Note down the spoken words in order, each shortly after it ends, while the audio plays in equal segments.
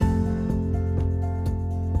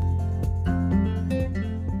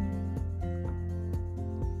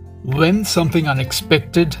When something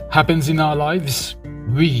unexpected happens in our lives,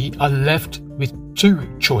 we are left with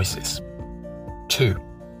two choices.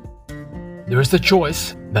 There is the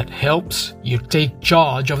choice that helps you take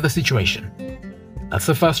charge of the situation. That's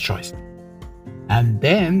the first choice. And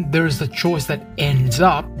then there is the choice that ends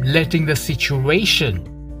up letting the situation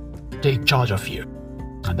take charge of you.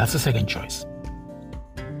 And that's the second choice.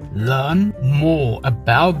 Learn more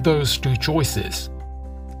about those two choices,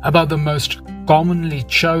 about the most commonly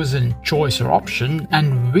chosen choice or option,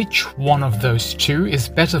 and which one of those two is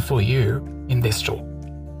better for you in this talk.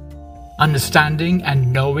 Understanding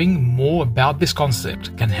and knowing more about this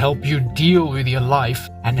concept can help you deal with your life,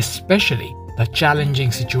 and especially the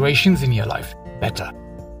challenging situations in your life, better.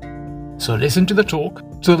 So listen to the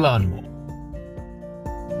talk to learn more.